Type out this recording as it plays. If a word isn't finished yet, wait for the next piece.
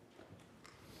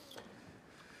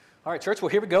All right, church, well,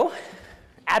 here we go.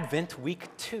 Advent Week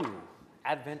 2.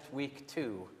 Advent Week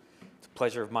 2. It's a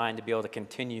pleasure of mine to be able to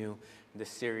continue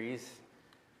this series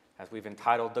as we've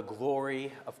entitled The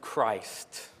Glory of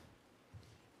Christ.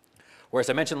 Where,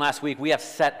 as I mentioned last week, we have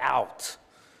set out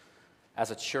as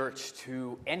a church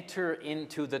to enter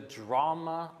into the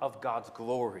drama of God's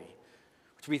glory,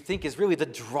 which we think is really the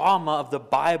drama of the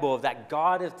Bible, that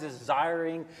God is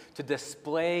desiring to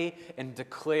display and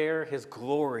declare his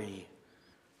glory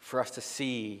for us to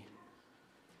see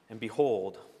and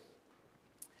behold.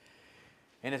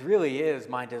 And it really is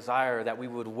my desire that we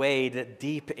would wade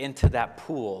deep into that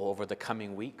pool over the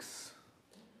coming weeks.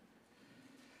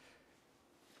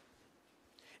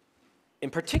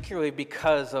 And particularly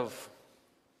because of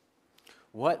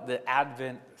what the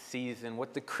Advent season,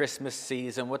 what the Christmas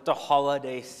season, what the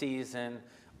holiday season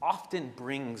often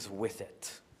brings with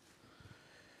it.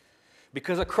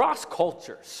 Because across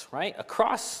cultures, right,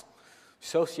 across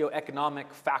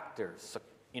socioeconomic factors,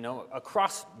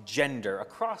 across gender,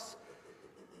 across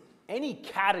any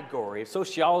category of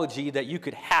sociology that you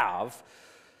could have,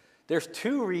 there's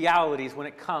two realities when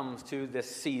it comes to this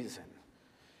season.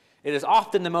 It is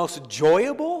often the most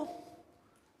enjoyable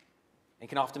and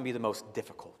can often be the most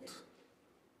difficult.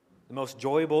 The most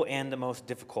enjoyable and the most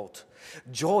difficult.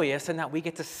 Joyous in that we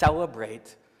get to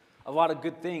celebrate a lot of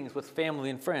good things with family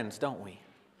and friends, don't we?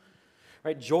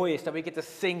 Right, joyous that we get to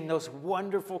sing those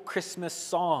wonderful Christmas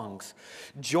songs.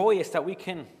 Joyous that we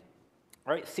can,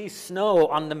 see snow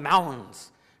on the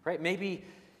mountains. Right, maybe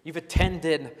you've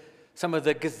attended some of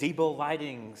the gazebo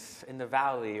lightings in the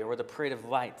valley or the parade of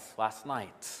lights last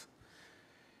night.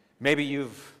 Maybe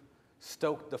you've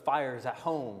stoked the fires at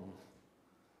home.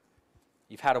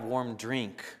 You've had a warm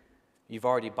drink. You've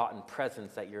already bought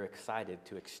presents that you're excited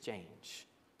to exchange.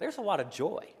 There's a lot of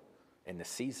joy in this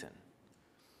season.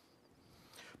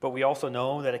 But we also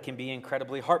know that it can be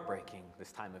incredibly heartbreaking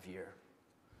this time of year,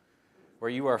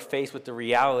 where you are faced with the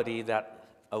reality that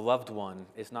a loved one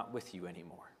is not with you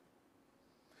anymore.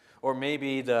 Or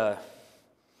maybe the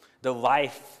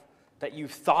life that you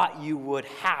thought you would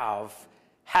have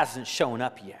hasn't shown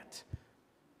up yet.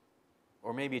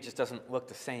 Or maybe it just doesn't look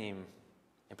the same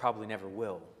and probably never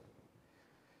will.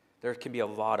 There can be a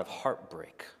lot of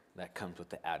heartbreak that comes with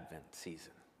the Advent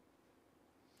season.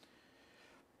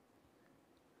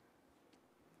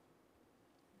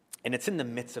 And it's in the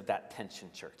midst of that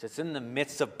tension, church. It's in the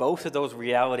midst of both of those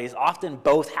realities, often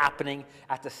both happening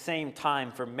at the same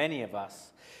time for many of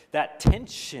us. That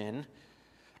tension,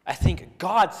 I think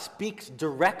God speaks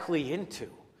directly into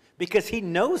because he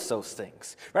knows those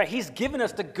things, right? He's given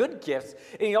us the good gifts,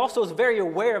 and he also is very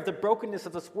aware of the brokenness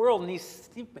of this world, and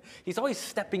he's always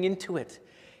stepping into it.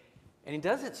 And he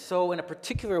does it so in a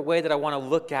particular way that I want to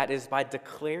look at is by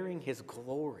declaring his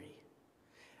glory.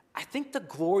 I think the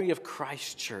glory of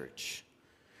Christ Church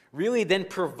really then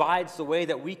provides the way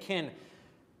that we can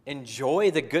enjoy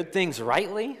the good things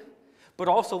rightly, but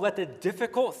also let the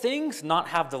difficult things not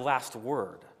have the last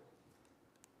word.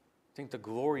 I think the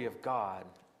glory of God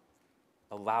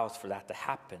allows for that to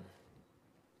happen.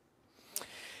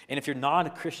 And if you're not a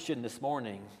Christian this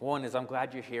morning, one is I'm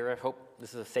glad you're here. I hope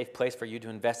this is a safe place for you to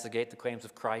investigate the claims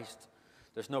of Christ.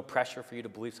 There's no pressure for you to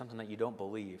believe something that you don't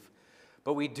believe.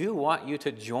 But we do want you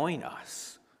to join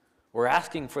us. We're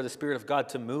asking for the Spirit of God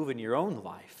to move in your own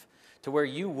life to where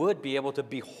you would be able to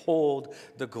behold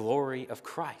the glory of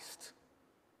Christ.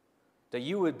 That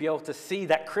you would be able to see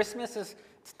that Christmas it's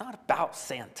not about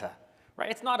Santa,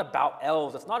 right? It's not about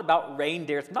elves. It's not about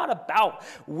reindeer. It's not about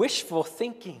wishful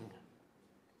thinking.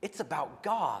 It's about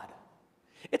God.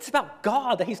 It's about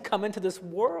God that he's come into this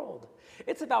world.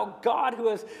 It's about God who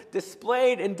has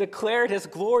displayed and declared his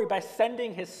glory by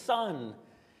sending his Son,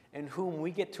 in whom we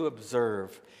get to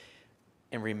observe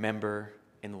and remember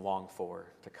and long for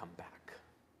to come back.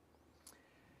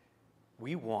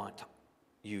 We want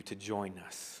you to join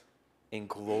us in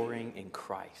glorying in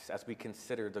Christ as we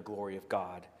consider the glory of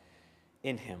God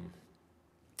in him.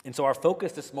 And so our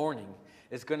focus this morning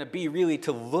is going to be really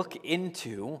to look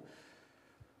into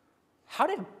how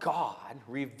did God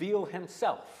reveal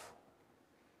himself?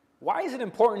 Why is it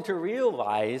important to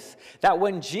realize that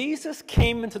when Jesus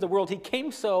came into the world, he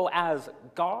came so as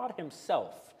God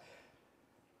himself?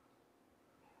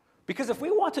 Because if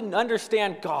we want to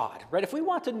understand God, right, if we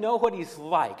want to know what he's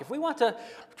like, if we want to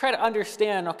try to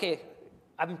understand, okay,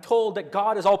 I'm told that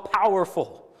God is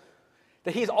all-powerful,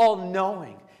 that he's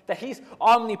all-knowing, that he's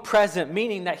omnipresent,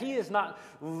 meaning that he is not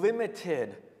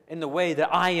limited in the way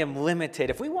that I am limited.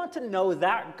 If we want to know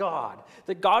that God,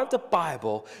 the God of the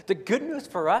Bible, the good news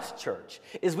for us, church,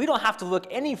 is we don't have to look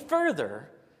any further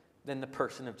than the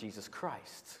person of Jesus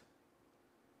Christ.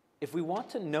 If we want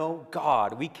to know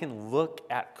God, we can look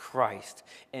at Christ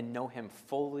and know him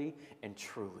fully and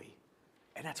truly.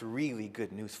 And that's really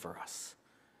good news for us.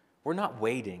 We're not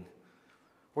waiting.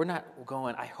 We're not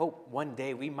going, I hope one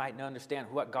day we might understand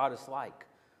what God is like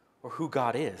or who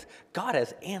God is. God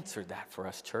has answered that for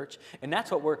us, church. And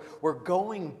that's what we're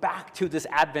going back to this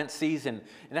Advent season.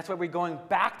 And that's why we're going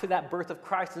back to that birth of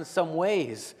Christ in some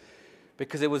ways.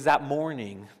 Because it was that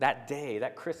morning, that day,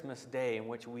 that Christmas day in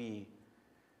which we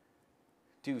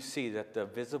do see that the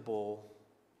visible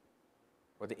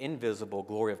or the invisible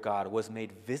glory of God was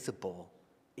made visible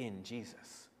in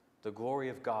Jesus. The glory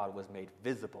of God was made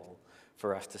visible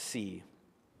for us to see.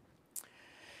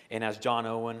 And as John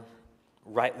Owen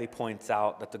rightly points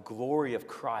out, that the glory of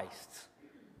Christ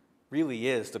really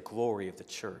is the glory of the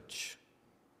church.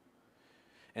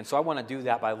 And so I want to do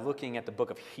that by looking at the book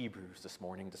of Hebrews this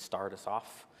morning to start us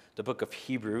off. The book of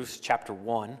Hebrews, chapter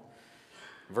 1,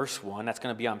 verse 1. That's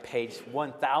going to be on page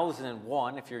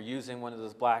 1001 if you're using one of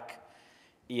those black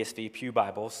ESV Pew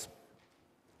Bibles.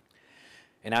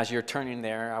 And as you're turning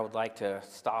there, I would like to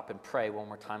stop and pray one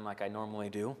more time like I normally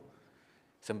do.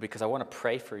 Because I want to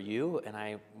pray for you, and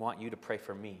I want you to pray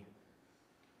for me.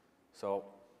 So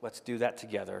let's do that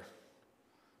together,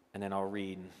 and then I'll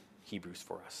read Hebrews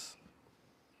for us.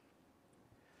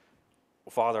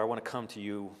 Well, Father, I want to come to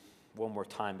you one more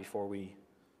time before we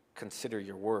consider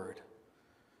your word.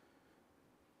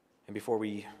 And before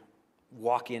we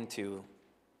walk into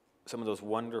some of those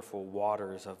wonderful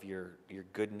waters of your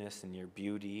goodness and your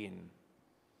beauty and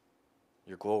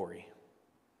your glory.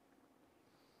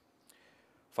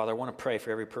 Father, I want to pray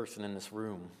for every person in this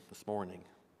room this morning,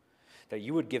 that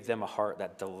you would give them a heart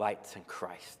that delights in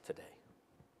Christ today.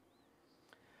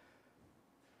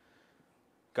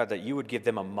 God, that you would give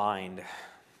them a mind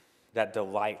that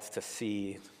delights to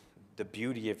see the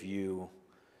beauty of you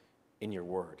in your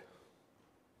word.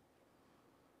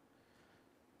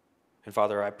 And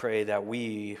Father, I pray that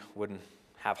we would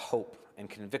have hope and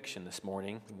conviction this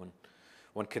morning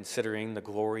when considering the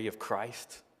glory of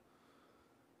Christ,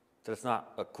 that it's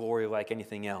not a glory like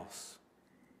anything else,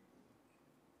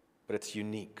 but it's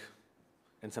unique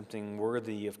and something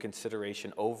worthy of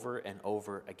consideration over and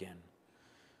over again.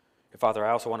 And Father, I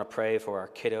also want to pray for our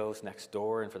kiddos next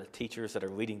door and for the teachers that are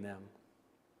leading them.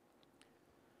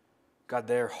 God,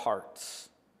 their hearts,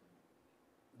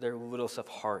 their littleness of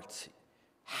hearts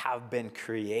have been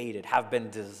created, have been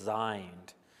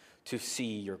designed to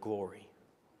see your glory.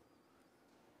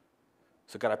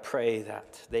 So God, I pray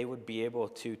that they would be able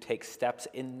to take steps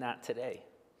in that today.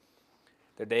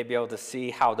 That they'd be able to see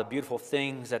how the beautiful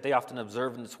things that they often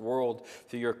observe in this world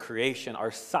through your creation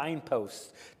are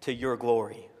signposts to your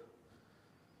glory.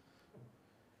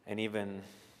 And even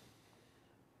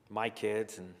my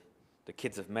kids and the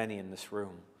kids of many in this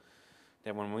room,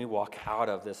 that when we walk out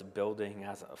of this building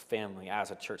as a family,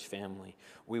 as a church family,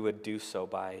 we would do so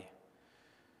by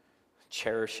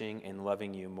cherishing and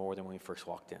loving you more than when we first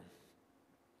walked in.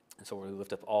 And so we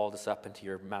lift up all this up into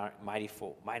your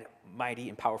mighty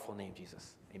and powerful name,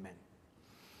 Jesus. Amen.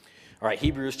 All right,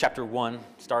 Hebrews chapter 1,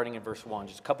 starting in verse 1,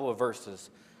 just a couple of verses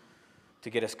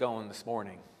to get us going this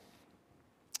morning.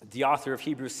 The author of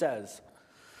Hebrews says,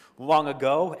 "Long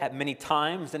ago, at many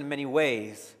times and in many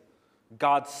ways,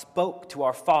 God spoke to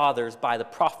our fathers by the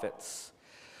prophets.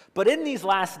 But in these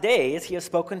last days, he has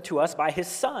spoken to us by his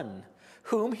Son,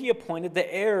 whom he appointed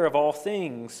the heir of all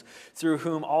things, through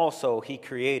whom also he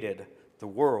created the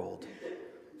world."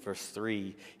 Verse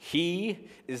 3, "He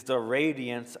is the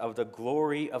radiance of the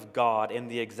glory of God and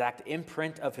the exact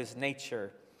imprint of his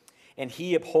nature, and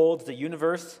he upholds the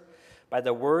universe by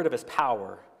the word of his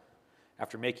power.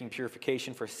 After making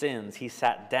purification for sins, he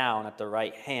sat down at the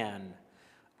right hand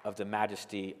of the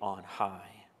majesty on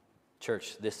high."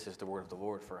 Church, this is the word of the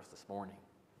Lord for us this morning.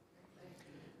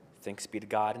 Thanks be to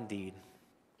God indeed.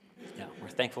 Yeah, we're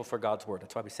thankful for God's word.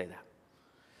 That's why we say that.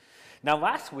 Now,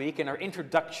 last week in our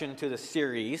introduction to the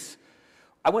series,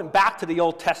 I went back to the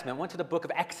Old Testament, went to the book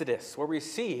of Exodus, where we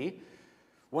see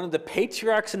one of the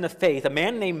patriarchs in the faith, a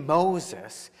man named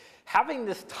Moses, having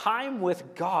this time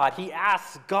with God. He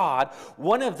asks God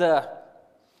one of the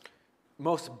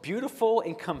most beautiful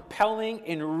and compelling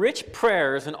and rich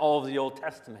prayers in all of the Old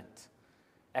Testament.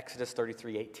 Exodus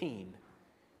 33:18.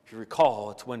 If you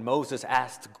recall, it's when Moses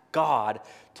asked God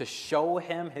to show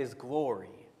him his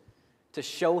glory. To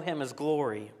show him his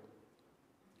glory.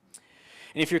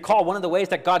 And if you recall, one of the ways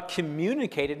that God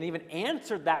communicated and even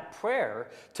answered that prayer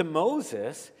to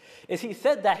Moses is he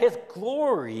said that his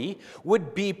glory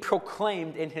would be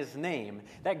proclaimed in his name.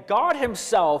 That God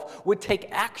himself would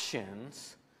take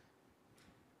actions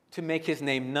to make his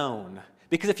name known.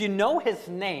 Because if you know his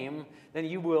name, then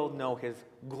you will know his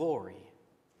glory.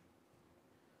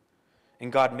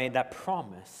 And God made that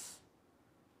promise,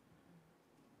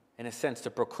 in a sense, to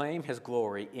proclaim his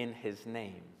glory in his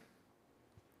name.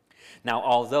 Now,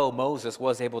 although Moses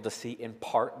was able to see in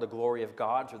part the glory of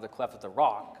God through the cleft of the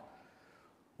rock,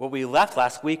 what we left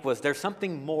last week was there's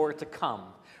something more to come,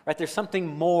 right? There's something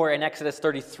more in Exodus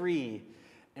 33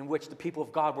 in which the people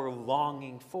of God were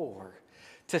longing for,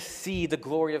 to see the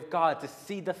glory of God, to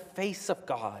see the face of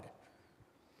God.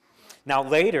 Now,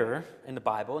 later in the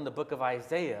Bible, in the book of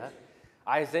Isaiah,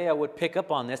 Isaiah would pick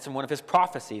up on this in one of his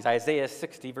prophecies, Isaiah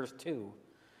 60, verse 2,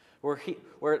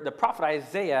 where the prophet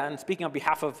Isaiah, and speaking on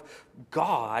behalf of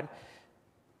God,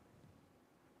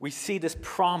 we see this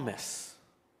promise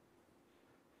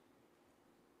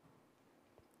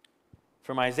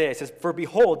from Isaiah. It says, "For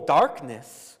behold,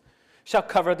 darkness shall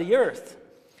cover the earth,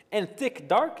 and thick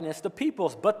darkness the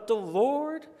peoples, but the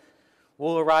Lord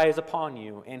will arise upon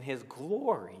you, and his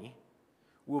glory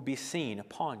will be seen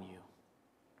upon you."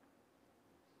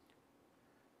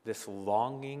 This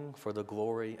longing for the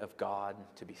glory of God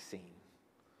to be seen.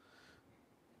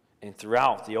 And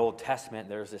throughout the Old Testament,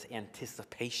 there's this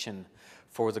anticipation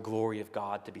for the glory of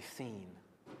God to be seen.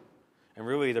 And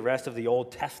really, the rest of the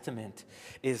Old Testament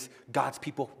is God's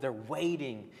people. They're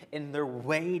waiting, and they're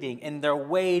waiting, and they're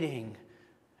waiting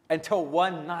until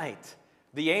one night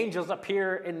the angels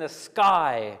appear in the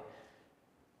sky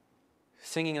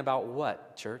singing about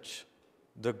what, church?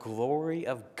 The glory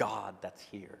of God that's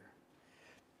here.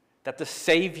 That the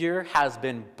Savior has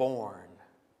been born.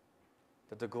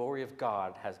 That the glory of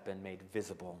God has been made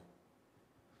visible.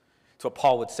 It's what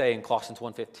Paul would say in Colossians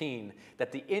 1:15,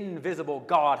 that the invisible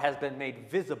God has been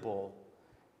made visible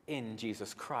in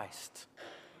Jesus Christ.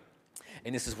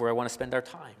 And this is where I want to spend our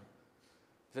time.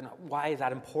 Why is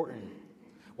that important?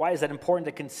 Why is that important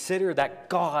to consider that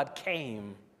God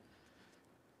came?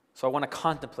 So I want to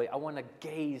contemplate, I want to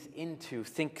gaze into,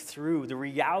 think through the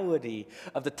reality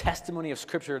of the testimony of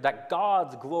Scripture that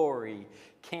God's glory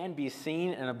can be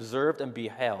seen and observed and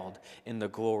beheld in the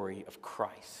glory of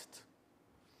Christ.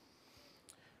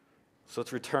 So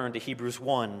let's return to Hebrews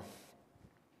 1.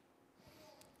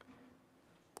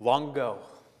 Long ago,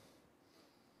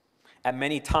 at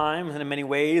many times and in many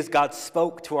ways, God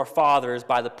spoke to our fathers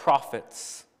by the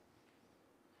prophets.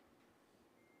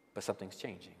 But something's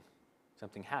changing.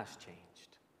 Something has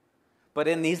changed. But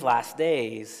in these last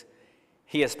days,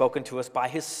 he has spoken to us by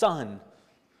his Son.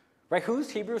 Right?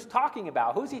 Who's Hebrews talking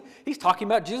about? Who's he? He's talking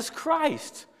about Jesus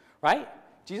Christ, right?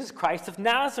 Jesus Christ of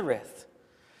Nazareth.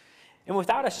 And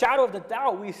without a shadow of a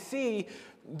doubt, we see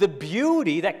the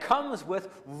beauty that comes with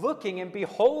looking and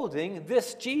beholding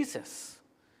this Jesus.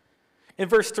 In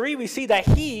verse 3, we see that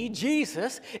he,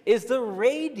 Jesus, is the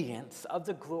radiance of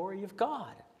the glory of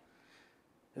God.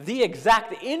 The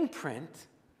exact imprint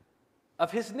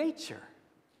of his nature.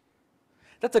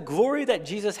 That the glory that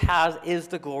Jesus has is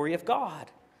the glory of God.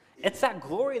 It's that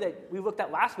glory that we looked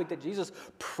at last week that Jesus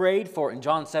prayed for in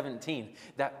John 17,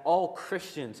 that all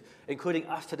Christians, including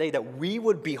us today, that we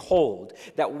would behold,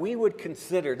 that we would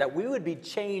consider, that we would be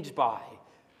changed by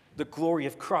the glory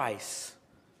of Christ.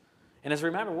 And as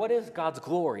remember, what is God's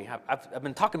glory? I've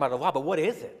been talking about it a lot, but what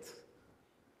is it?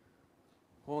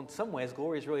 Well, in some ways,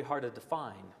 glory is really hard to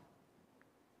define.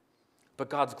 But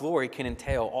God's glory can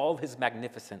entail all of his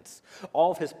magnificence,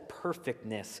 all of his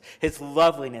perfectness, his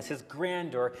loveliness, his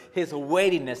grandeur, his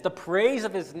weightiness, the praise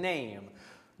of his name.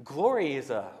 Glory is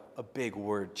a big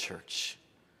word, church.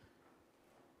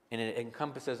 And it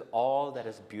encompasses all that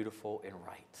is beautiful and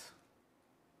right.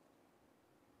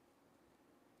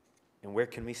 And where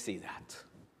can we see that?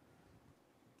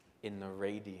 In the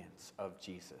radiance of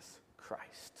Jesus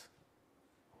Christ.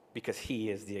 Because he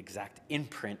is the exact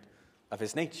imprint of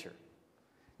his nature.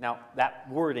 Now, that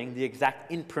wording, the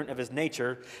exact imprint of his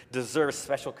nature, deserves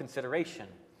special consideration.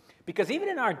 Because even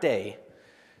in our day,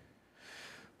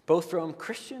 both from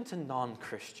Christians and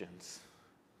non-Christians,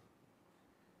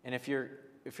 and if you're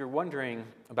wondering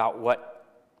about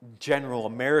what general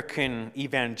American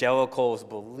evangelicals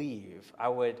believe, I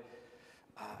would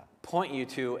point you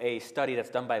to a study that's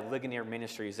done by Ligonier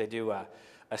Ministries. They do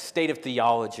a state of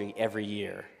theology every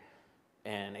year.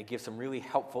 And it gives some really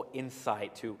helpful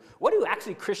insight to what do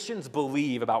actually Christians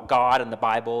believe about God and the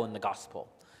Bible and the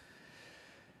gospel.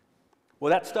 Well,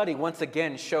 that study once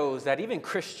again shows that even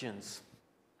Christians,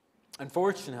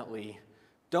 unfortunately,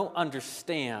 don't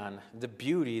understand the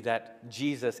beauty that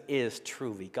Jesus is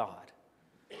truly God.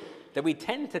 That we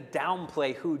tend to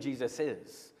downplay who Jesus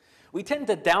is. We tend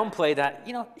to downplay that,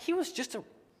 he was just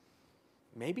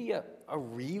maybe a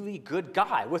really good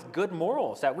guy with good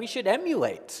morals that we should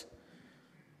emulate.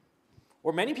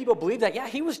 Or many people believe that, yeah,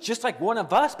 he was just like one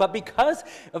of us, but because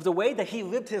of the way that he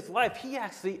lived his life, he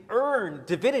actually earned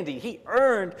divinity. He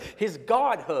earned his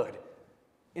godhood.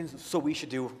 And so we should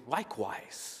do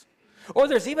likewise. Or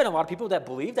there's even a lot of people that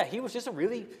believe that he was just a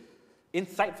really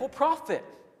insightful prophet.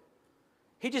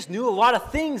 He just knew a lot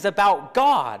of things about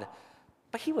God,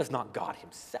 but he was not God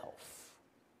himself.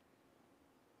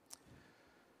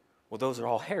 Well, those are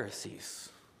all heresies,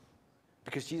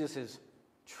 because Jesus is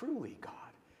truly God.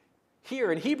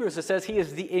 Here in Hebrews it says he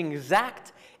is the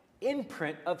exact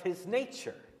imprint of his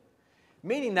nature,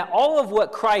 meaning that all of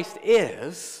what Christ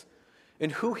is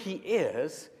and who he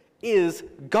is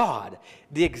God,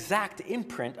 the exact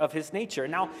imprint of his nature.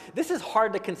 Now, this is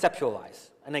hard to conceptualize,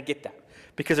 and I get that,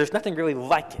 because there's nothing really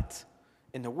like it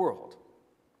in the world.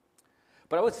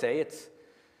 But I would say it's,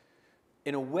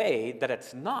 in a way that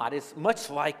it's not, is much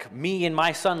like me and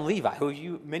my son Levi,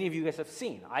 who many of you guys have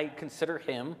seen. I consider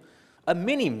him a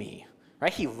mini-me,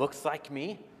 right? He looks like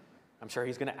me. I'm sure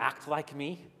he's going to act like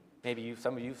me. Maybe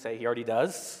some of you say he already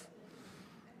does.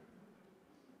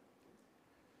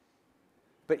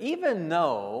 But even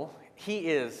though he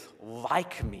is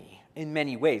like me in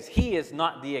many ways, he is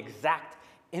not the exact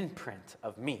imprint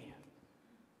of me.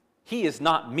 He is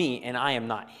not me, and I am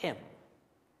not him.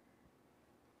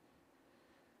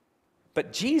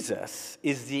 But Jesus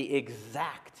is the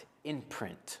exact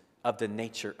imprint of the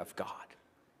nature of God.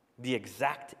 The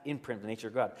exact imprint of the nature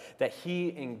of God. That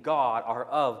he and God are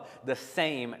of the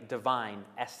same divine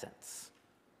essence.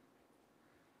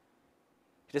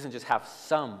 He doesn't just have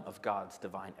some of God's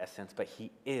divine essence, but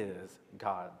he is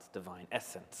God's divine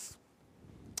essence.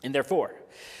 And therefore,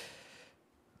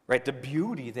 right, the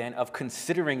beauty then of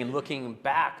considering and looking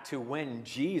back to when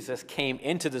Jesus came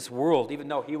into this world, even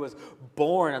though he was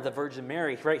born of the Virgin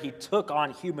Mary, right, he took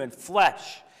on human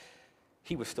flesh,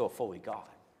 he was still fully God.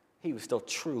 He was still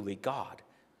truly God.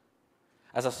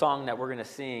 As a song that we're going to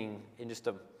sing in just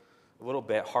a little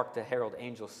bit, Hark the Herald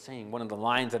Angels Sing, one of the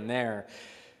lines in there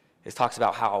talks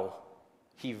about how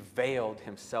he veiled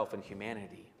himself in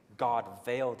humanity. God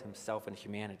veiled himself in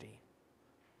humanity.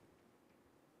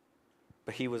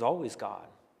 But he was always God.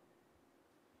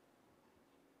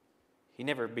 He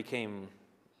never became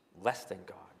less than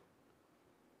God.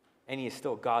 And he is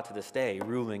still God to this day,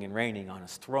 ruling and reigning on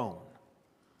his throne.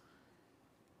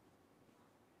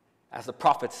 As the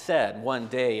prophet said, one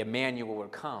day Emmanuel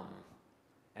would come.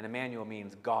 And Emmanuel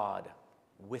means God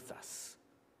with us.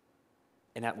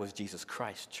 And that was Jesus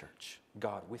Christ, church.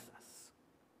 God with us.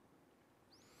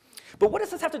 But what does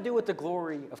this have to do with the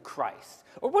glory of Christ?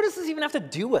 Or what does this even have to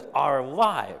do with our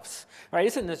lives? Right?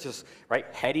 Isn't this just, right,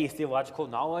 heady theological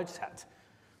knowledge that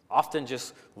often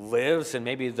just lives in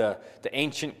maybe the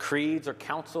ancient creeds or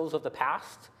councils of the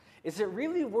past? Is it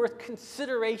really worth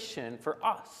consideration for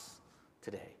us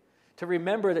today to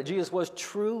remember that Jesus was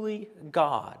truly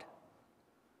God?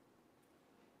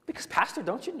 Because, Pastor,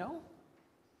 don't you know?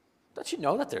 Don't you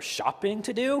know that there's shopping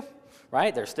to do?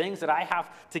 Right? There's things that I have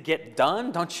to get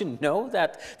done. Don't you know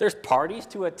that there's parties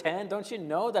to attend? Don't you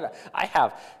know that I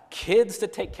have kids to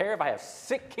take care of? I have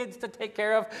sick kids to take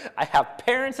care of. I have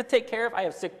parents to take care of. I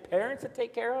have sick parents to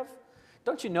take care of.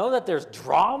 Don't you know that there's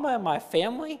drama in my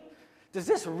family? Is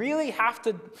this really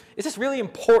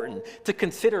important to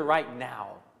consider right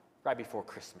now, right before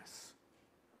Christmas?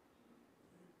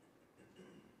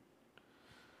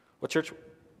 Well, church,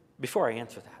 before I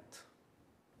answer that,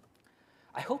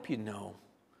 I hope you know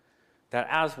that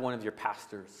as one of your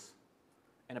pastors,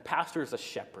 and a pastor is a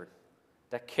shepherd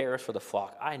that cares for the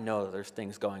flock, I know that there's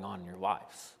things going on in your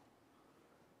lives.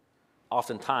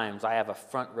 Oftentimes, I have a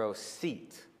front row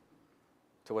seat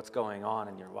to what's going on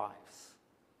in your lives.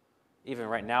 Even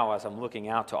right now, as I'm looking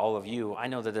out to all of you, I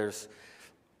know that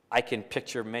I can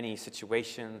picture many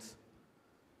situations,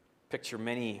 picture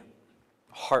many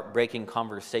heartbreaking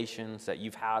conversations that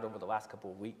you've had over the last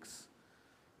couple of weeks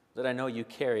that I know you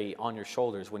carry on your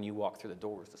shoulders when you walk through the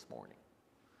doors this morning.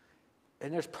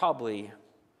 And there's probably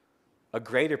a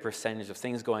greater percentage of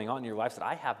things going on in your life that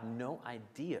I have no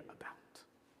idea about.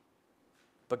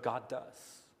 But God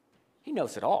does. He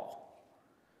knows it all.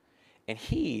 And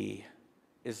he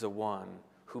is the one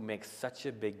who makes such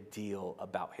a big deal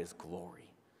about his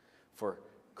glory for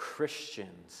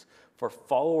Christians, for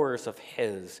followers of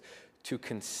his to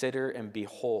consider and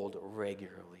behold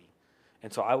regularly.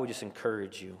 And so I would just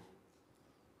encourage you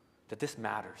that this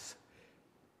matters.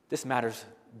 This matters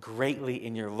greatly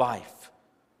in your life.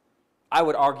 I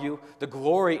would argue the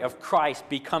glory of Christ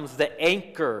becomes the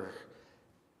anchor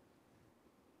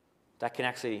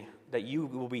that you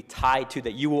will be tied to,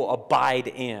 that you will abide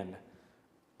in,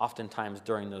 oftentimes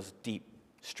during those deep,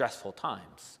 stressful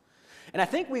times. And I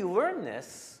think we learn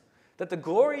this, that the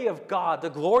glory of God, the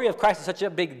glory of Christ is such a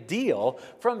big deal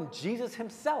from Jesus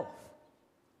himself.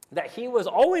 That he was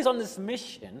always on this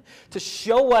mission to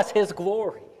show us his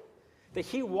glory. That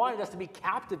he wanted us to be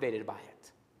captivated by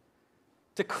it,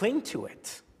 to cling to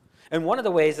it. And one of the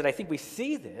ways that I think we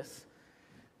see this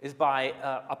is by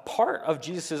a part of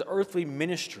Jesus' earthly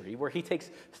ministry where he takes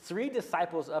 3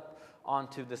 disciples up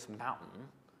onto this mountain,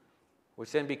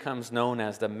 which then becomes known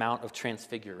as the Mount of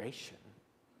Transfiguration.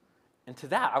 And to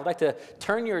that, I would like to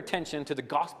turn your attention to the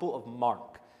Gospel of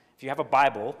Mark. If you have a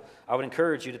Bible, I would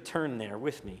encourage you to turn there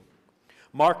with me.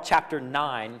 Mark chapter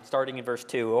 9, starting in verse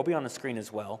 2. It will be on the screen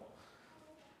as well.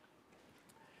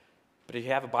 But if you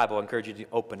have a Bible, I encourage you to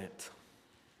open it.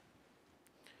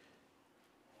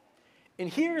 And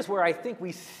here's where I think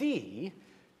we see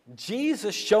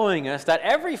Jesus showing us that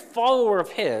every follower of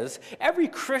his, every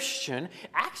Christian,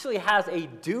 actually has a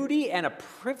duty and a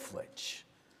privilege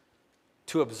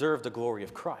to observe the glory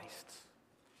of Christ.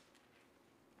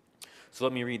 So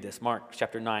let me read this. Mark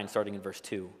chapter 9, starting in verse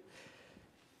 2.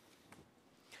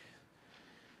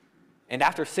 And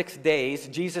after 6 days,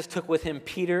 Jesus took with him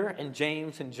Peter and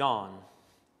James and John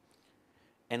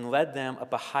and led them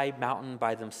up a high mountain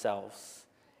by themselves.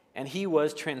 And he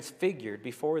was transfigured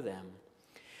before them.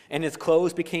 And his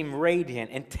clothes became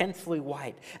radiant, intensely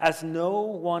white, as no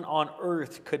one on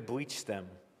earth could bleach them.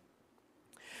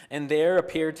 And there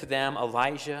appeared to them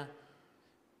Elijah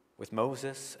with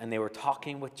Moses, and they were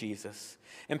talking with Jesus.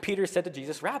 And Peter said to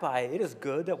Jesus, "Rabbi, it is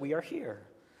good that we are here.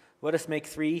 Let us make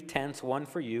 3 tents, one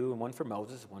for you, and one for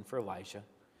Moses, and one for Elijah."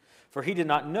 For he did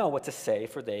not know what to say,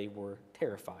 for they were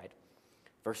terrified.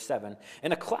 Verse 7,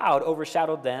 and a cloud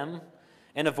overshadowed them,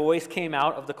 and a voice came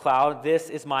out of the cloud, "This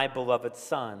is my beloved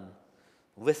Son.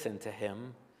 Listen to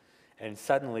him." And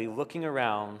suddenly, looking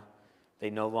around, they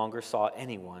no longer saw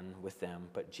anyone with them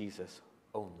but Jesus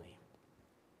only.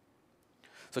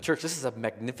 So, church, this is a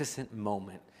magnificent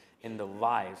moment in the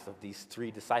lives of these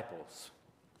 3 disciples,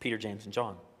 Peter, James, and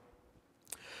John,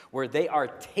 where they are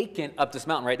taken up this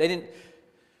mountain, right? They didn't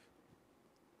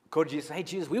go to Jesus and say, "Hey,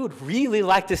 Jesus, we would really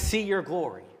like to see your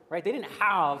glory." Right? They didn't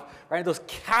have those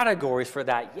categories for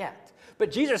that yet.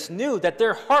 But Jesus knew that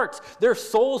their hearts, their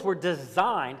souls were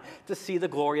designed to see the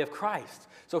glory of Christ.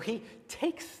 So he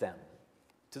takes them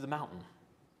to the mountain.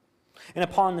 And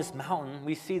upon this mountain,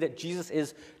 we see that Jesus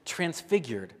is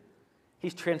transfigured.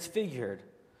 He's transfigured,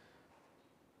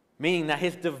 meaning that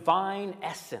his divine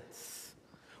essence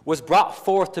was brought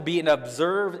forth to be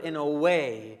observed in a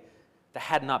way that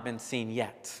had not been seen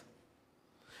yet.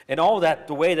 And all that,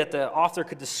 the way that the author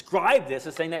could describe this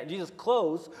is saying that Jesus'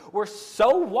 clothes were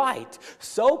so white,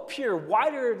 so pure,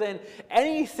 whiter than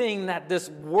anything that this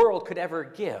world could ever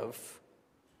give,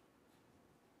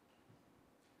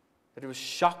 that it was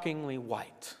shockingly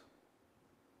white.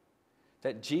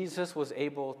 That Jesus was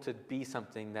able to be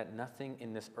something that nothing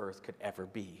in this earth could ever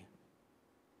be.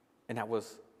 And that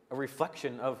was a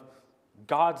reflection of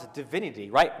God's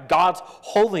divinity, right? God's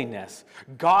holiness,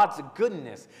 God's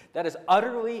goodness that is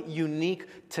utterly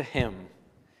unique to him.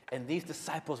 And these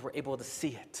disciples were able to see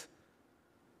it.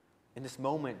 In this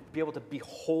moment, be able to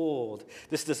behold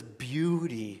this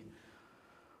beauty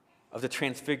of the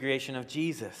transfiguration of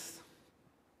Jesus.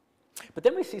 But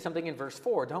then we see something in verse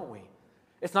 4, don't we?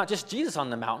 It's not just Jesus on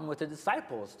the mountain with the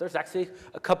disciples. There's actually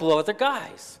a couple of other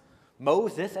guys,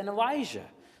 Moses and Elijah.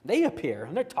 They appear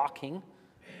and they're talking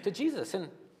to Jesus. And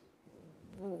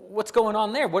what's going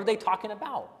on there? What are they talking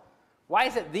about? Why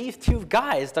is it these 2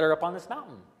 guys that are up on this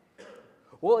mountain?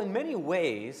 Well, in many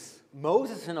ways,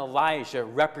 Moses and Elijah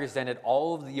represented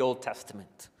all of the Old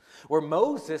Testament, where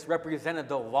Moses represented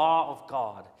the law of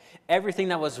God, everything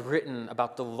that was written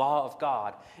about the law of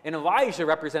God, and Elijah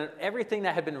represented everything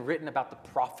that had been written about the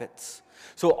prophets.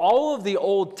 So all of the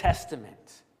Old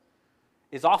Testament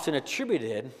is often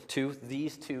attributed to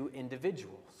these 2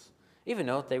 individuals. Even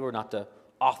though they were not the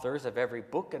authors of every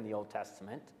book in the Old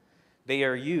Testament, they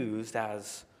are used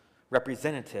as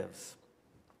representatives.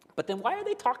 But then why are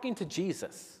they talking to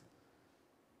Jesus?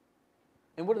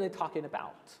 And what are they talking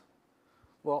about?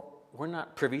 Well, we're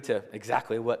not privy to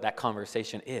exactly what that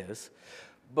conversation is.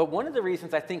 But one of the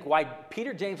reasons I think why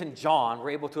Peter, James, and John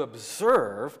were able to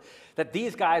observe that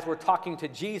these guys were talking to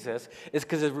Jesus is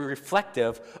because it was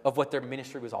reflective of what their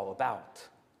ministry was all about.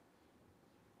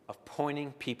 Of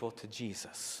pointing people to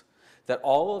Jesus. That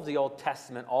all of the Old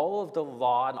Testament, all of the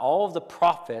law, and all of the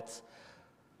prophets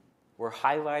were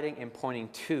highlighting and pointing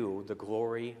to the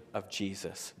glory of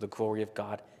Jesus, the glory of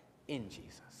God in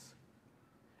Jesus.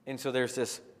 And so there's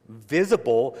this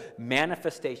visible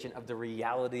manifestation of the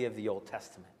reality of the Old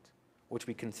Testament, which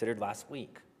we considered last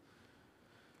week.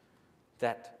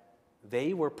 That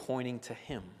they were pointing to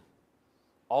him.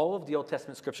 All of the Old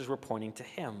Testament scriptures were pointing to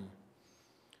him.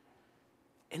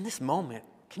 In this moment,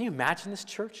 can you imagine this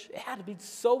church? It had to be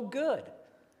so good,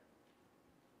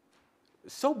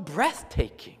 so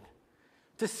breathtaking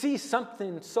to see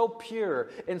something so pure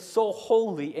and so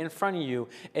holy in front of you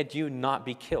and you not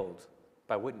be killed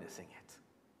by witnessing it.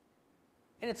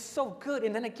 And it's so good,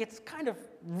 and then it gets kind of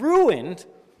ruined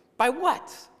by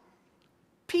what?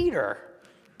 Peter.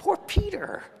 Poor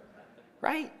Peter,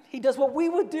 right? He does what we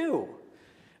would do.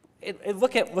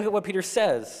 Look at what Peter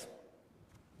says.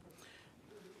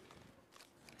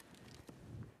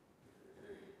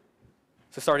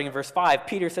 So starting in verse 5,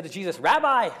 Peter said to Jesus,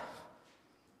 "Rabbi,"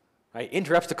 right,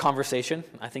 interrupts the conversation.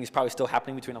 I think it's probably still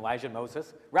happening between Elijah and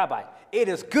Moses. "Rabbi, it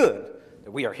is good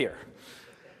that we are here."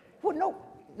 Well,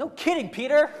 no kidding,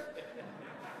 Peter.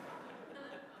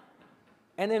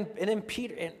 And then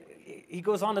Peter, and he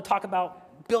goes on to talk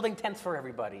about building tents for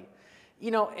everybody. You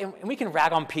know, and we can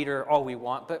rag on Peter all we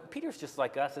want, but Peter's just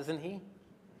like us, isn't he?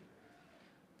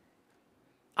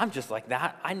 I'm just like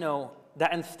that. I know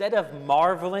that instead of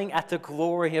marveling at the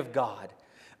glory of God,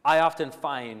 I often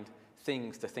find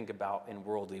things to think about in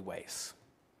worldly ways.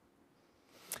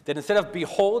 That instead of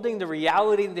beholding the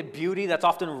reality and the beauty that's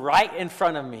often right in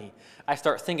front of me, I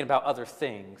start thinking about other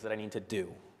things that I need to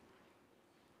do.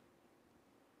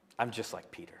 I'm just like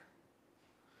Peter.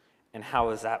 And how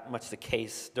is that much the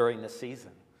case during this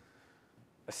season?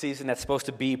 A season that's supposed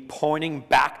to be pointing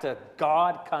back to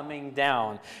God coming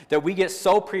down, that we get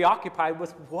so preoccupied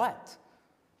with what?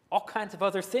 All kinds of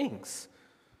other things.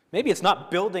 Maybe it's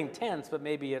not building tents, but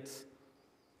maybe it's,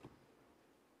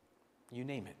 you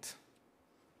name it.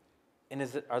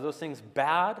 And are those things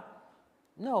bad?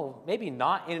 No, maybe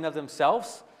not in and of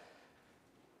themselves,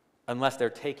 unless they're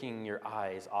taking your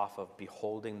eyes off of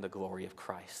beholding the glory of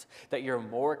Christ. That you're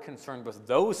more concerned with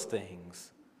those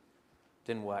things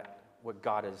than what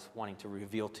God is wanting to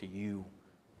reveal to you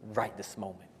right this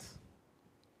moment.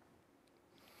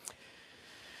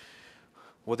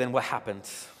 Well, then what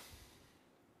happens?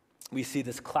 We see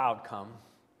this cloud come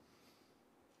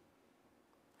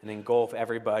and engulf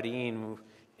everybody, and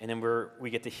then we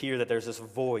get to hear that there's this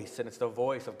voice, and it's the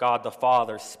voice of God the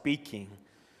Father speaking,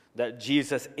 that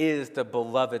Jesus is the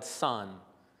beloved Son,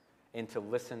 and to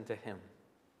listen to him.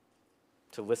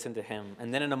 To listen to him.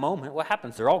 And then in a moment, what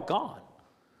happens? They're all gone.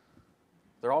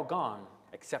 They're all gone,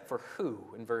 except for who,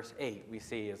 in verse 8, we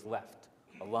see is left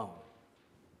alone.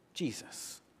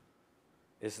 Jesus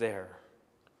is there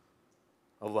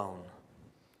alone.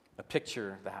 A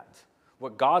picture that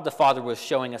what God the Father was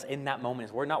showing us in that moment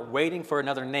is we're not waiting for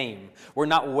another name. We're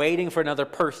not waiting for another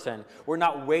person. We're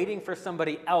not waiting for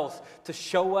somebody else to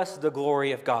show us the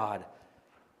glory of God.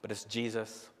 But it's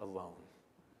Jesus alone.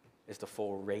 It's the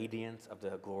full radiance of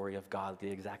the glory of God,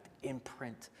 the exact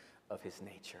imprint of his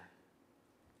nature.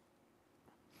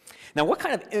 Now, what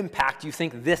kind of impact do you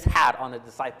think this had on the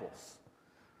disciples?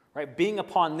 Right, being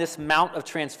upon this Mount of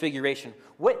Transfiguration,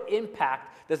 what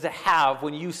impact does it have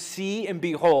when you see and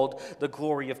behold the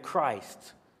glory of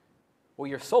Christ? Well,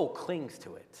 your soul clings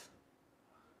to it.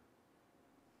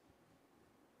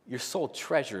 Your soul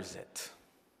treasures it.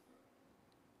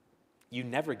 You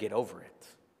never get over it.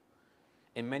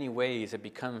 In many ways, it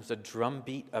becomes the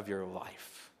drumbeat of your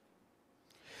life.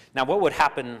 Now, what would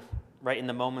happen right in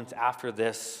the moments after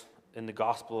this in the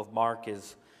Gospel of Mark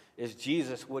is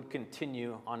Jesus would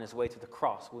continue on his way to the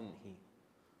cross, wouldn't he?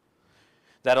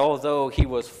 That although he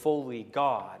was fully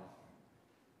God,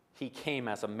 he came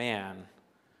as a man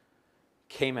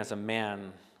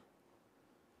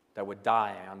that would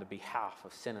die on the behalf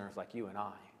of sinners like you and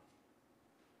I.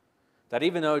 That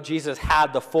even though Jesus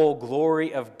had the full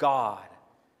glory of God,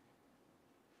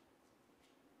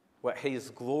 what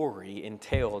his glory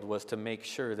entailed was to make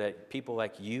sure that people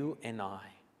like you and I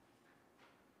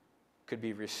could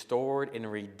be restored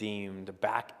and redeemed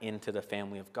back into the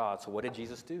family of God. So what did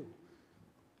Jesus do?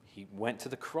 He went to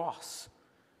the cross.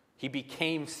 He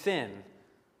became sin,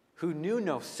 who knew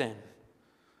no sin,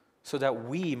 so that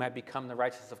we might become the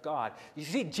righteousness of God. You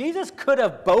see, Jesus could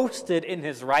have boasted in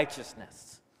his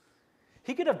righteousness.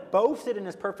 He could have boasted in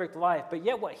his perfect life, but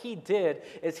yet what he did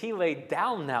is he laid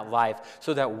down that life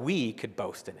so that we could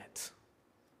boast in it,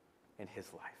 in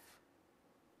his life.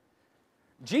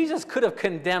 Jesus could have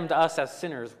condemned us as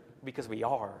sinners because we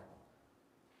are,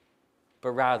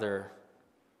 but rather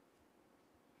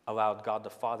allowed God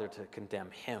the Father to condemn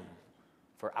him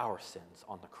for our sins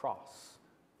on the cross.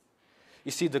 You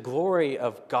see, the glory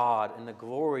of God and the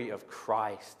glory of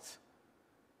Christ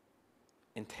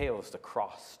entails the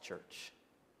cross, church.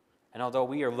 And although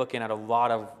we are looking at a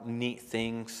lot of neat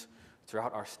things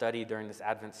throughout our study during this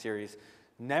Advent series,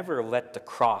 never let the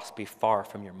cross be far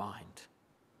from your mind.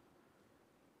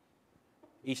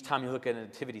 Each time you look at a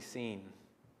nativity scene,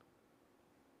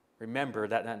 remember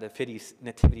that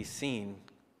nativity scene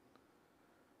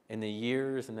in the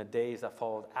years and the days that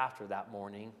followed after that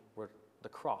morning were the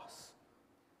cross,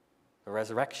 the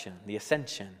resurrection, the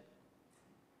ascension.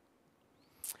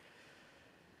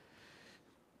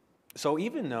 So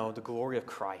even though the glory of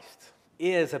Christ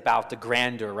is about the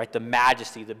grandeur, right, the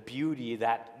majesty, the beauty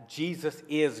that Jesus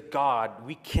is God,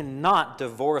 we cannot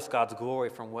divorce God's glory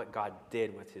from what God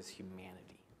did with his humanity.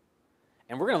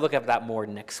 And we're going to look at that more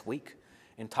next week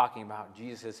in talking about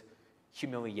Jesus'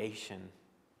 humiliation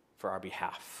for our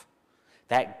behalf.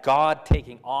 That God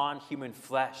taking on human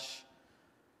flesh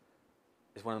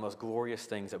is one of the most glorious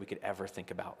things that we could ever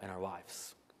think about in our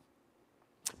lives.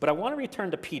 But I want to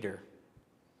return to Peter.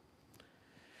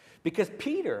 Because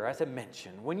Peter, as I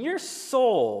mentioned, when your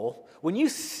soul, when you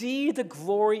see the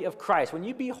glory of Christ, when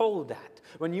you behold that,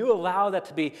 when you allow that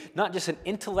to be not just an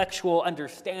intellectual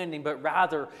understanding, but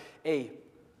rather a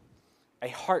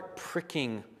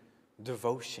heart-pricking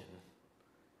devotion,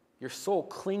 your soul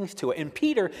clings to it. And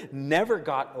Peter never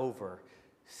got over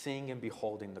seeing and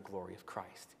beholding the glory of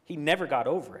Christ. He never got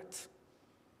over it.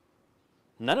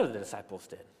 None of the disciples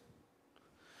did.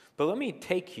 But let me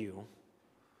take you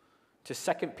to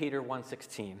 2 Peter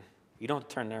 1:16. You don't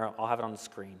turn there. I'll have it on the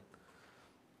screen.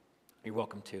 You're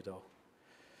welcome to, though.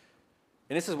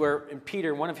 And this is where in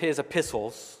Peter, one of his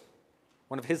epistles,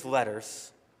 one of his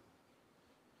letters,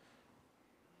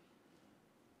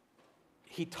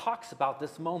 he talks about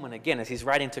this moment again as he's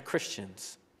writing to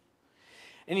Christians.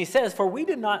 And he says, "For we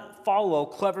did not follow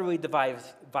cleverly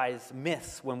devised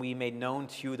myths when we made known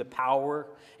to you the power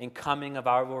and coming of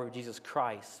our Lord Jesus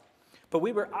Christ, but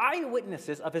we were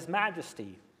eyewitnesses of his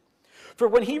majesty. For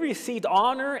when he received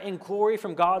honor and glory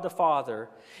from God the Father,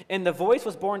 and the voice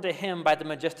was borne to him by the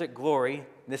majestic glory,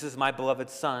 'This is my beloved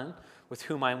Son, with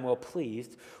whom I am well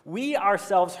pleased,' we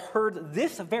ourselves heard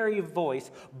this very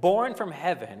voice borne from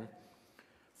heaven,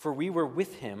 for we were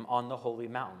with him on the holy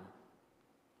mountain."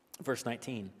 Verse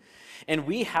 19, "And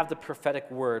we have the prophetic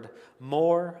word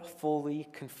more fully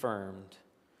confirmed,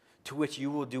 to which you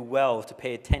will do well to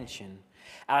pay attention,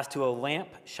 as to a lamp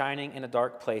shining in a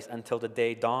dark place until the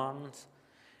day dawns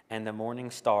and the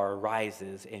morning star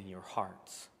rises in your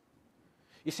hearts."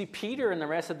 You see, Peter and the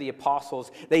rest of the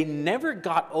apostles, they never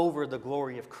got over the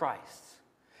glory of Christ.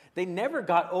 They never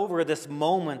got over this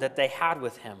moment that they had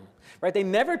with him, right? They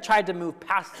never tried to move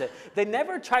past it. They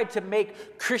never tried to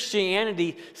make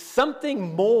Christianity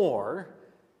something more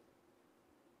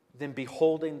than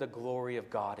beholding the glory of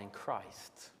God in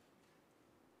Christ.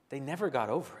 They never got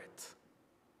over it.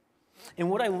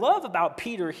 And what I love about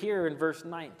Peter here in verse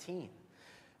 19,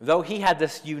 though he had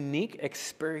this unique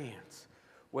experience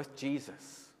with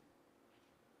Jesus,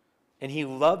 and he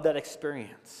loved that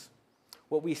experience,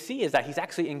 what we see is that he's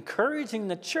actually encouraging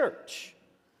the church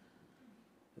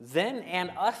then and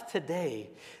us today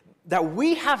that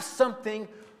we have something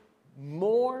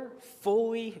more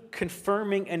fully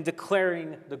confirming and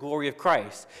declaring the glory of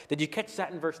Christ. Did you catch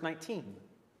that in verse 19?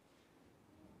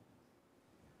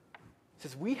 It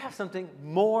says we have something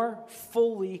more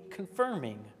fully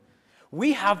confirming.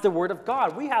 We have the Word of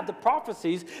God. We have the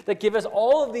prophecies that give us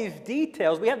all of these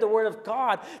details. We have the Word of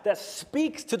God that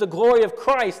speaks to the glory of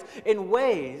Christ in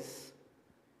ways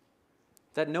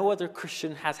that no other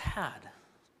Christian has had.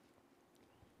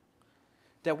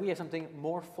 That we have something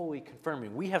more fully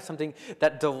confirming. We have something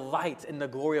that delights in the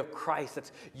glory of Christ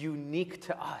that's unique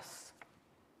to us.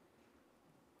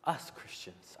 Us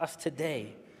Christians, us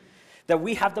today. That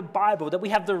we have the Bible, that we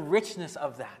have the richness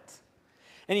of that.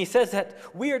 And he says that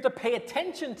we are to pay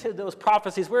attention to those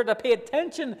prophecies. We're to pay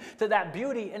attention to that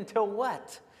beauty until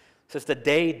what? It says the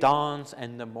day dawns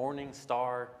and the morning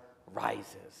star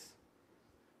rises.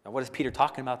 Now, what is Peter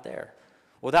talking about there?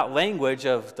 Well, that language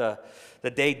of the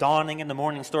day dawning and the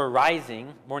morning star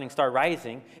rising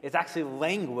is actually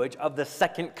language of the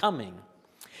second coming.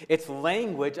 It's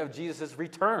language of Jesus'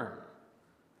 return.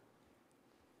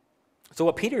 So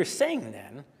what Peter is saying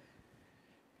then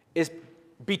is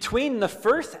between the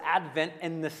first advent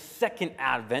and the second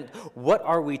advent, what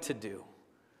are we to do?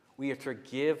 We are to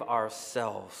give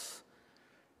ourselves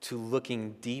to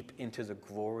looking deep into the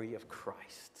glory of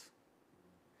Christ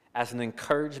as an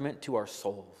encouragement to our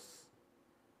souls,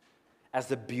 as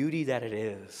the beauty that it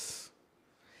is.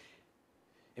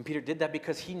 And Peter did that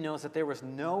because he knows that there was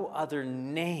no other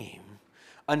name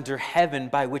under heaven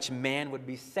by which man would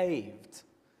be saved.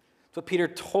 That's what Peter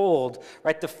told,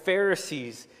 right, the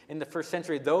Pharisees in the first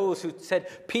century, those who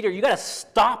said, Peter, you got to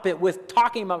stop it with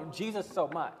talking about Jesus so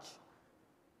much.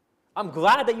 I'm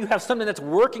glad that you have something that's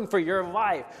working for your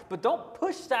life, but don't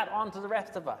push that on to the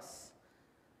rest of us.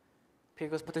 Peter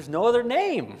goes, but there's no other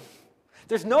name.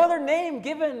 There's no other name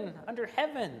given under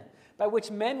heaven by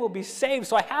which men will be saved.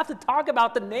 So I have to talk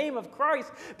about the name of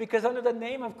Christ, because under the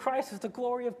name of Christ is the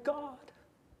glory of God.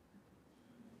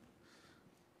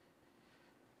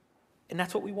 And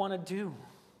that's what we want to do,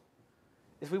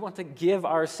 is we want to give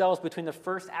ourselves between the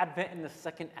first Advent and the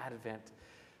second Advent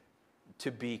to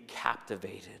be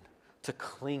captivated, to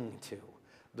cling to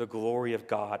the glory of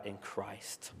God in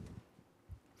Christ.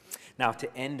 Now,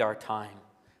 to end our time,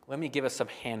 let me give us some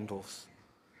handles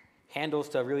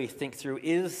to really think through.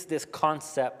 Is this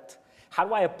concept, how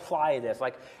do I apply this?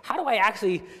 Like, how do I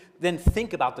actually then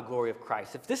think about the glory of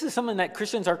Christ? If this is something that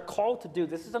Christians are called to do,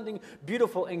 this is something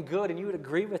beautiful and good, and you would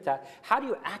agree with that, how do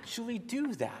you actually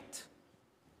do that?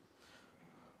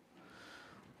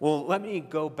 Well, let me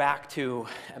go back to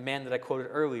a man that I quoted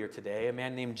earlier today, a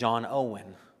man named John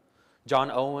Owen.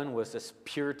 John Owen was this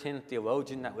Puritan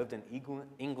theologian that lived in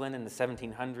England in the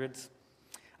 1700s.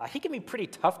 He can be pretty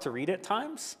tough to read at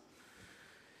times,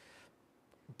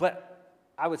 but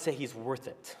I would say he's worth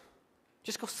it.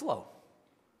 Just go slow.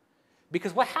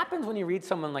 Because what happens when you read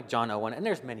someone like John Owen, and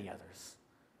there's many others,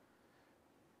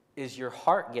 is your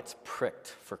heart gets pricked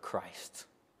for Christ.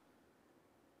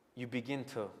 You begin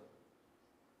to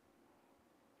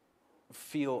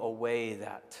feel a way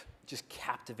that just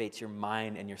captivates your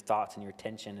mind and your thoughts and your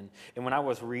attention. And when I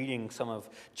was reading some of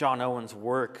John Owen's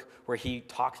work where he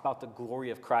talks about the glory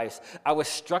of Christ, I was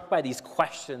struck by these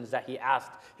questions that he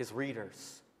asked his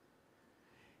readers.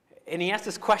 And he asked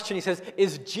this question, he says,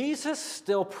 is Jesus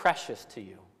still precious to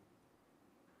you?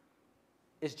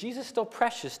 Is Jesus still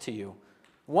precious to you?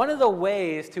 One of the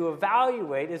ways to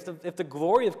evaluate is if the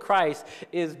glory of Christ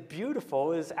is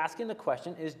beautiful is asking the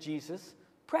question, is Jesus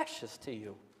precious to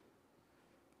you?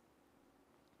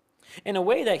 In a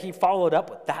way that he followed up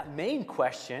with that main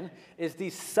question is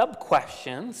these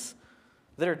sub-questions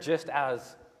that are just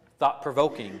as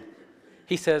thought-provoking.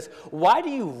 He says, why do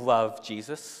you love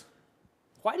Jesus?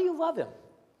 Why do you love him?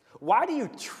 Why do you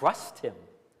trust him?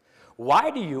 Why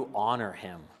do you honor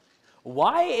him?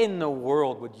 Why in the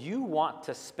world would you want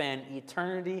to spend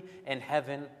eternity in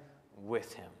heaven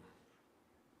with him?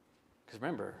 Because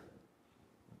remember,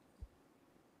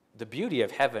 the beauty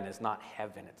of heaven is not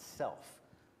heaven itself.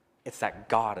 It's that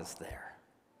God is there.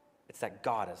 It's that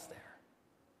God is there.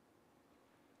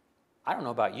 I don't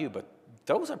know about you, but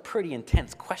those are pretty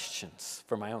intense questions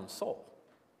for my own soul.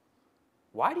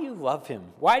 Why do you love him?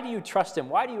 Why do you trust him?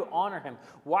 Why do you honor him?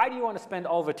 Why do you want to spend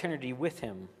all of eternity with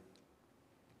him?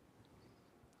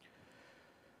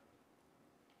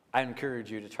 I encourage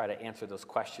you to try to answer those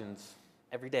questions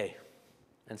every day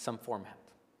in some format.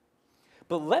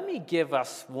 But let me give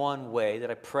us one way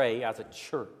that I pray as a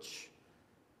church,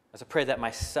 as I pray that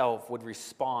myself would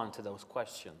respond to those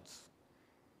questions.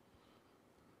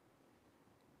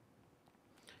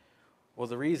 Well,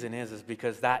 the reason is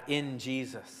because that in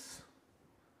Jesus,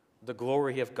 the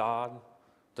glory of God,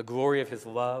 the glory of his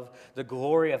love, the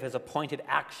glory of his appointed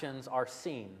actions are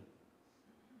seen.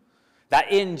 That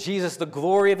in Jesus, the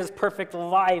glory of his perfect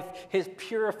life, his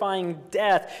purifying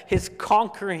death, his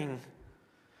conquering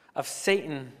of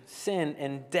Satan, sin,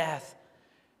 and death,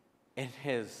 and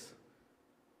his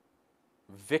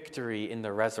victory in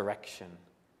the resurrection,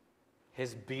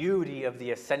 his beauty of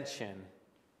the ascension,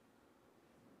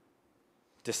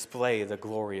 display the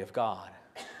glory of God.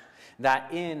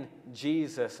 That in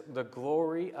Jesus, the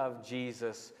glory of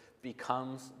Jesus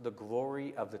becomes the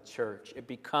glory of the church. It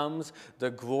becomes the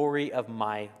glory of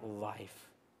my life.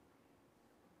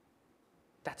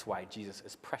 That's why Jesus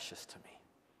is precious to me.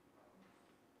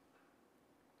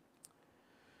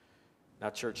 Now,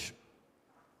 church,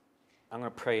 I'm going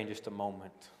to pray in just a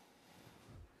moment.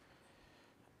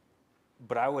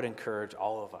 But I would encourage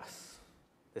all of us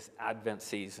this Advent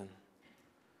season,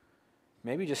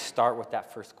 maybe just start with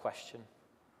that first question.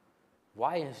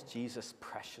 Why is Jesus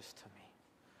precious to me?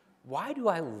 Why do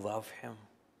I love him?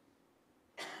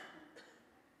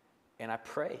 And I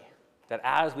pray that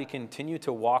as we continue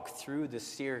to walk through this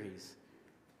series,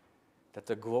 that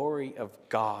the glory of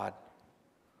God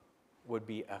would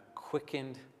be a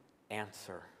quickened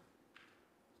answer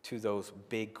to those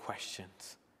big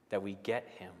questions, that we get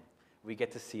him. We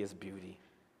get to see his beauty.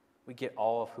 We get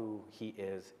all of who he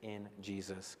is in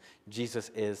Jesus. Jesus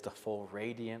is the full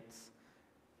radiance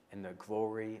and the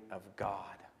glory of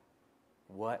God.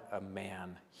 What a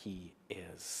man he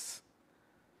is.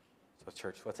 So,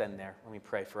 church, let's end there. Let me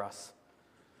pray for us,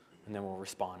 and then we'll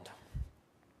respond.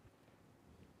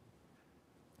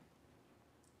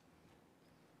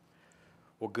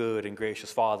 Well, good and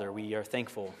gracious Father, we are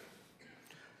thankful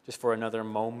just for another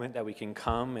moment that we can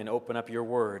come and open up your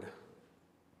word.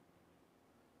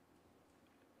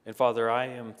 And Father, I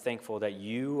am thankful that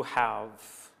you have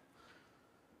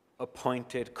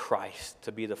appointed Christ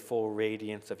to be the full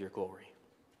radiance of your glory.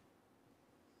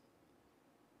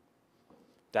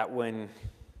 That when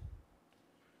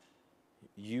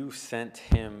you sent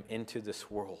him into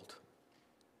this world,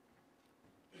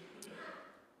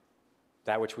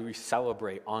 that which we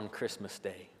celebrate on Christmas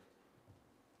Day,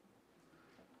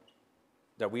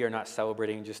 that we are not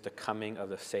celebrating just the coming of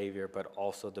the Savior, but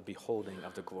also the beholding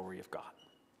of the glory of God.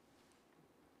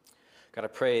 God, I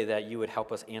pray that you would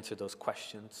help us answer those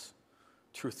questions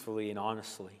truthfully and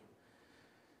honestly.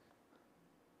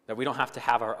 That we don't have to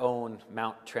have our own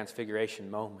Mount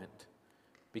Transfiguration moment,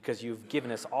 because you've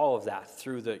given us all of that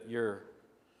through your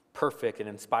perfect and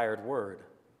inspired word.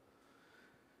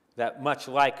 That much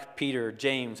like Peter,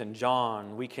 James, and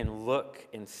John, we can look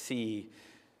and see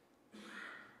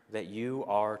that you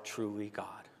are truly God.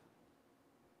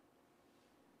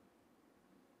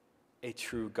 A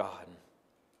true God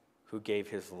who gave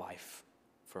his life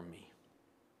for me.